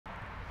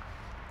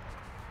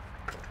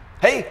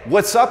Hey,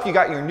 what's up? You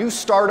got your new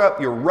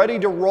startup, you're ready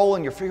to roll,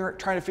 and you're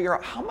trying to figure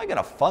out, how am I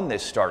gonna fund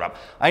this startup?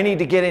 I need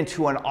to get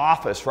into an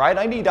office, right?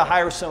 I need to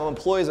hire some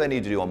employees, I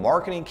need to do a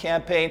marketing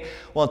campaign.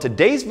 Well, in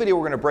today's video,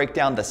 we're gonna break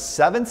down the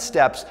 7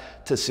 steps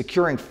to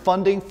securing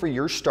funding for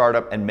your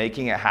startup and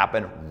making it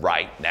happen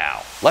right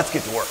now. Let's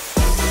get to work.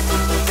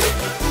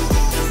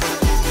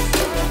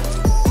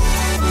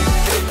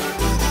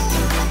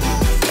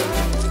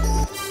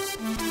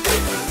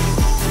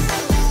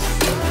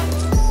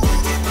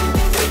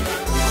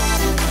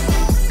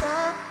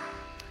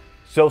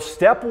 So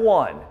step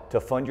 1 to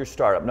fund your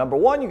startup. Number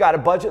 1, you got to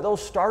budget those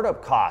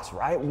startup costs,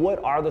 right?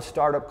 What are the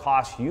startup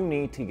costs you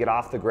need to get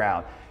off the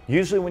ground?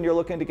 Usually when you're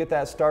looking to get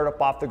that startup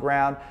off the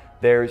ground,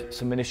 there's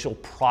some initial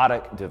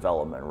product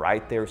development,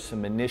 right? There's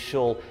some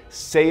initial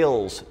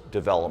sales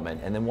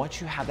development. And then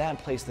once you have that in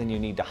place, then you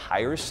need to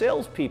hire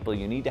salespeople.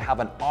 You need to have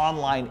an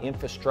online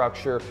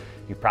infrastructure.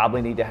 You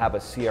probably need to have a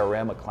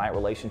CRM, a client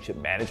relationship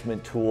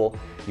management tool.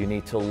 You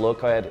need to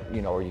look at, are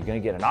you going to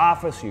get an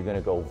office? Are you going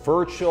to go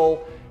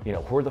virtual?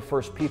 Who are the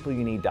first people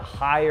you need to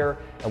hire?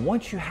 And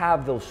once you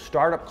have those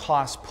startup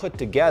costs put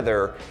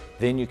together,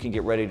 then you can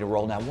get ready to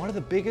roll. Now, one of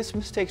the biggest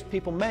mistakes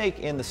people make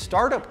in the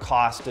startup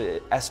cost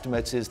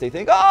estimates is they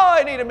think, oh,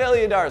 I need $1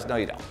 million. No,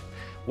 you don't.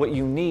 What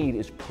you need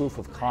is proof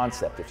of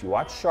concept. If you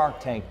watch Shark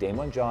Tank,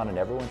 Damon John and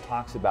everyone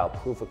talks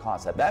about proof of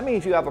concept. That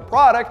means you have a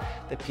product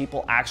that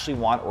people actually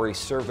want, or a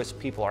service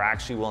people are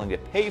actually willing to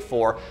pay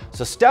for.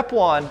 So step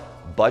 1,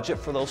 budget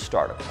for those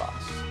startup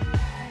costs.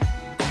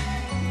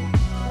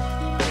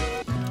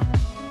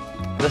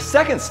 The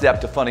second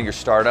step to funding your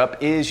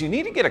startup is you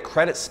need to get a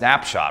credit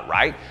snapshot,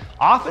 right?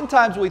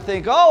 Oftentimes we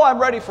think, oh, I'm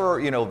ready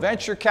for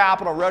venture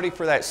capital, ready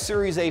for that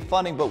Series A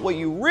funding, but what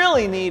you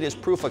really need is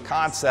proof of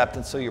concept,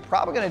 and so you're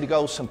probably going to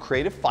go some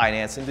creative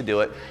financing to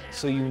do it,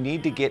 so you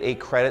need to get a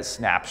credit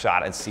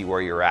snapshot and see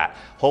where you're at.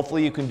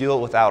 Hopefully you can do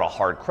it without a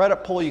hard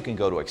credit pull. You can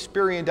go to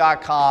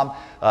Experian.com.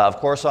 Of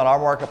course, on our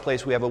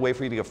marketplace, we have a way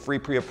for you to get free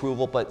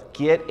pre-approval, but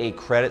get a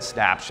credit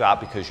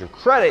snapshot because your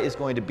credit is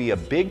going to be a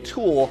big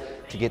tool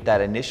to get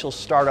that initial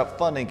startup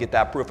funding, get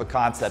that proof of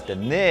concept,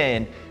 and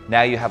then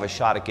now you have a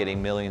shot at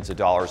getting millions of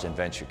dollars in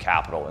venture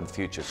capital in the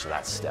future. So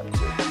that's step 2.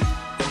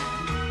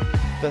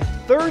 The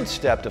third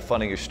step to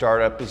funding your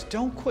startup is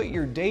don't quit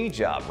your day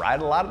job, right?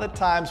 A lot of the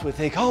times we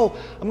think, oh,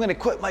 I'm gonna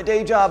quit my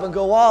day job and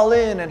go all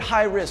in and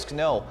high risk.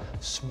 No,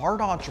 smart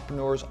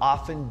entrepreneurs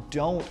often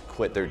don't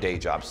quit their day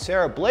job.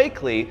 Sara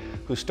Blakely,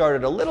 who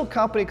started a little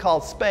company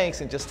called Spanx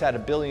and just had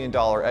 $1 billion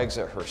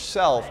exit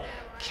herself,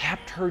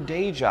 kept her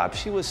day job.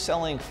 She was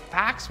selling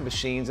fax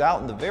machines out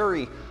in the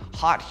very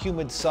hot,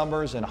 humid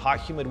summers and hot,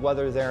 humid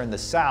weather there in the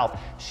South.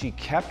 She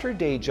kept her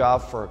day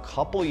job for a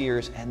couple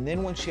years, and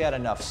then when she had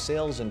enough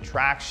sales and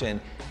traction,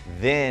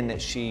 then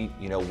she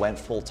went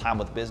full-time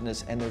with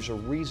business. And there's a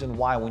reason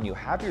why. When you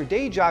have your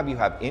day job, you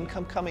have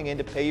income coming in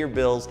to pay your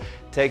bills,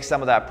 take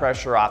some of that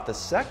pressure off. The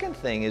second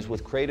thing is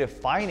with creative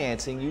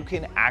financing, you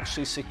can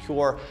actually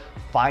secure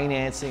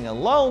financing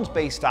and loans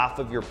based off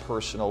of your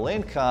personal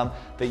income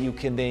that you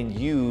can then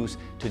use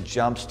to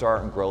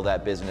jumpstart and grow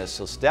that business.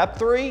 So step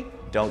 3,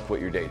 don't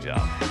quit your day job.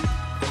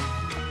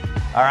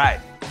 All right.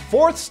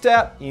 Fourth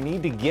step, you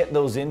need to get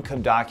those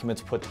income documents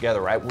put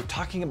together, right? We're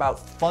talking about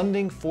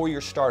funding for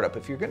your startup.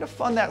 If you're gonna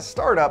fund that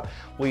startup,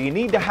 well, you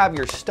need to have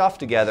your stuff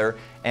together.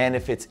 And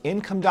if it's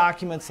income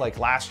documents like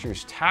last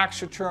year's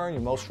tax return,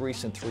 your most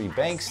recent 3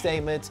 bank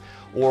statements,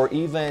 or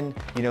even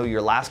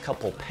your last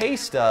couple pay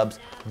stubs,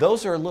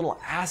 those are little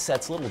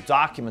assets, little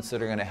documents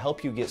that are gonna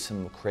help you get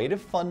some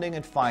creative funding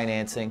and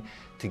financing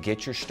to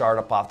get your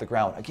startup off the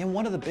ground. Again,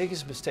 one of the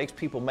biggest mistakes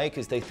people make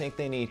is they think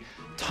they need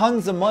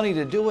tons of money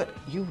to do it.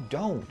 You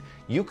don't.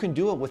 You can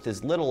do it with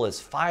as little as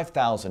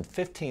 $5,000,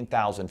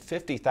 $15,000,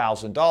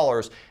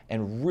 $50,000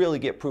 and really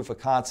get proof of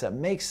concept,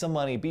 make some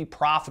money, be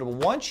profitable.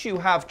 Once you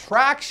have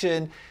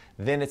traction,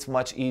 then it's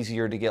much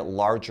easier to get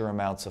larger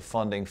amounts of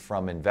funding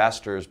from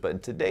investors. But in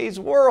today's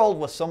world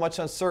with so much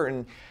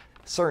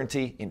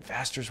uncertainty,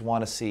 investors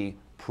want to see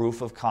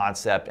proof of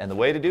concept. And the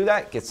way to do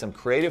that, get some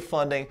creative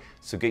funding,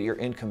 so get your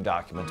income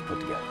documents put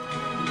together.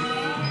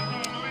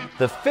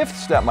 The 5th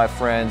step, my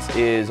friends,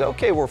 is,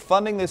 okay, we're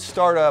funding this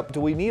startup.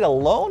 Do we need a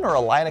loan or a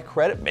line of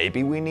credit?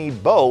 Maybe we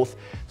need both.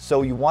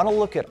 So you want to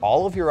look at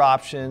all of your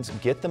options,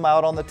 get them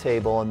out on the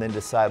table, and then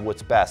decide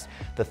what's best.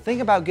 The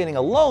thing about getting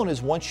a loan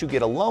is once you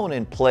get a loan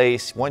in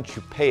place, once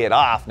you pay it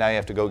off, now you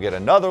have to go get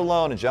another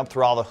loan and jump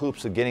through all the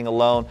hoops of getting a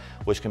loan,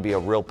 which can be a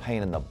real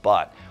pain in the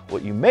butt.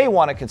 What you may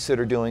want to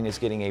consider doing is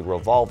getting a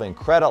revolving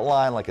credit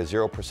line, like a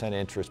 0%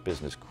 interest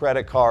business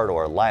credit card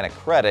or a line of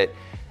credit,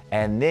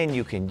 and then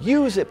you can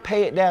use it,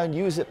 pay it down,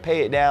 use it,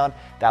 pay it down.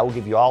 That will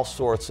give you all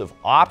sorts of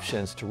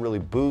options to really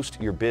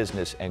boost your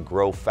business and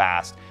grow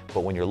fast.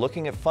 But when you're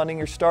looking at funding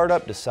your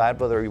startup, decide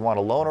whether you want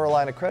a loan or a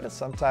line of credit.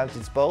 Sometimes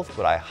it's both,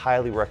 but I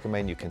highly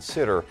recommend you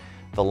consider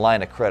the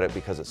line of credit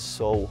because it's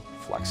so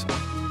flexible.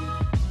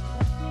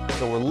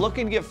 So we're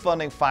looking to get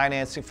funding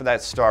financing for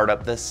that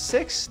startup. The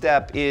sixth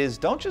step is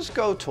don't just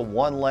go to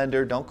one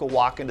lender. Don't go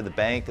walk into the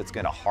bank that's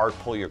going to hard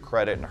pull your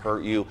credit and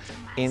hurt you.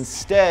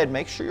 Instead,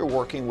 make sure you're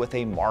working with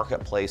a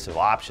marketplace of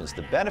options.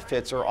 The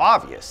benefits are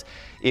obvious.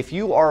 If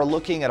you are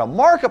looking at a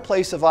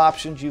marketplace of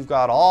options, you've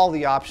got all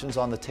the options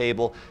on the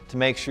table to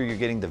make sure you're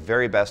getting the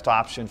very best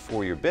option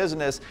for your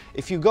business.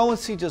 If you go and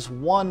see just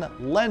one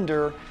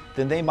lender,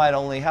 then they might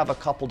only have a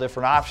couple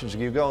different options.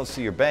 If you go and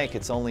see your bank,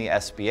 it's only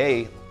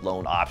SBA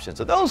loan options.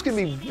 So those can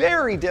be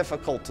very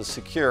difficult to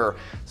secure.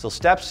 So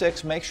step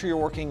 6, make sure you're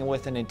working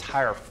with an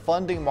entire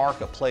funding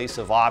marketplace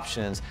of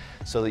options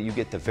so that you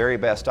get the very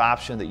best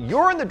option, that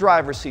you're in the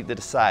driver's seat to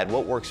decide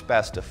what works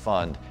best to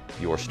fund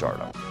your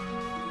startup.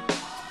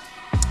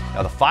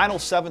 Now, the final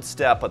 7th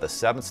step of the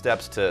 7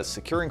 steps to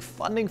securing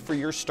funding for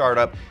your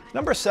startup,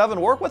 number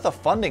 7, work with a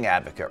funding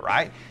advocate,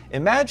 right?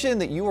 Imagine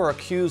that you are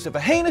accused of a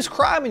heinous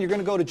crime and you're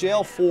going to go to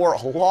jail for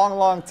a long,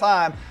 long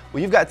time.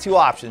 Well, you've got 2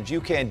 options.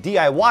 You can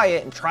DIY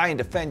it and try and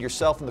defend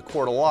yourself in the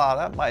court of law.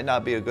 That might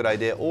not be a good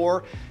idea.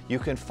 Or you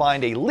can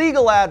find a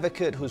legal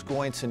advocate who's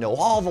going to know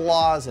all the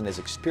laws and is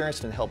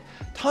experienced and help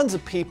tons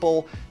of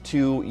people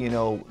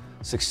to,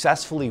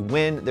 successfully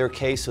win their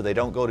case so they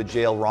don't go to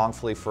jail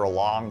wrongfully for a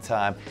long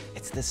time.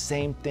 It's the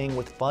same thing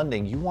with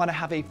funding. You want to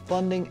have a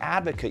funding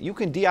advocate. You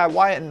can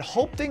DIY it and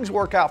hope things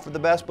work out for the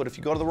best, but if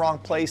you go to the wrong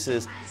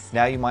places,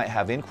 now you might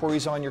have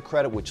inquiries on your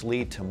credit which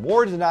lead to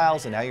more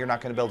denials, and now you're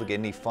not going to be able to get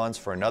any funds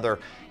for another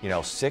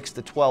 6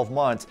 to 12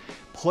 months.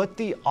 Put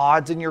the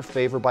odds in your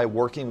favor by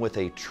working with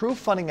a true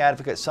funding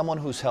advocate, someone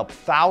who's helped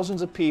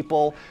thousands of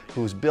people,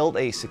 who's built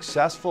a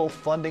successful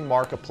funding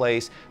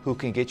marketplace, who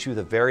can get you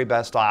the very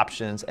best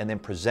options and then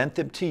present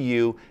them to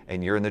you,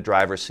 and you're in the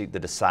driver's seat to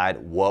decide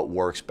what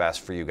works best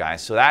for you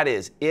guys. So that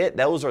is it.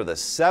 Those are the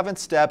 7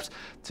 steps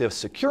to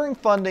securing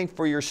funding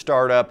for your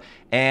startup.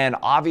 And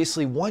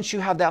obviously, once you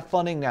have that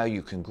funding, now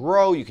you can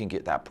grow, you can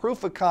get that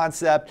proof of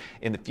concept.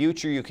 In the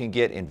future, you can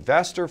get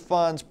investor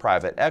funds,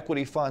 private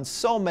equity funds,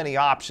 so many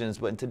options.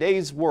 But in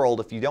today's world,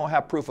 if you don't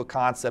have proof of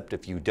concept,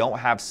 if you don't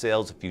have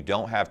sales, if you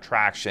don't have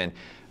traction,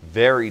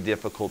 very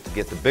difficult to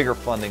get the bigger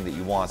funding that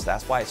you want. So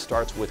that's why it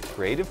starts with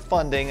creative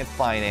funding and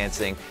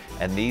financing.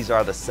 And these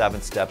are the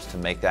 7 steps to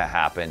make that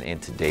happen in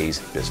today's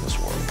business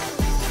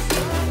world.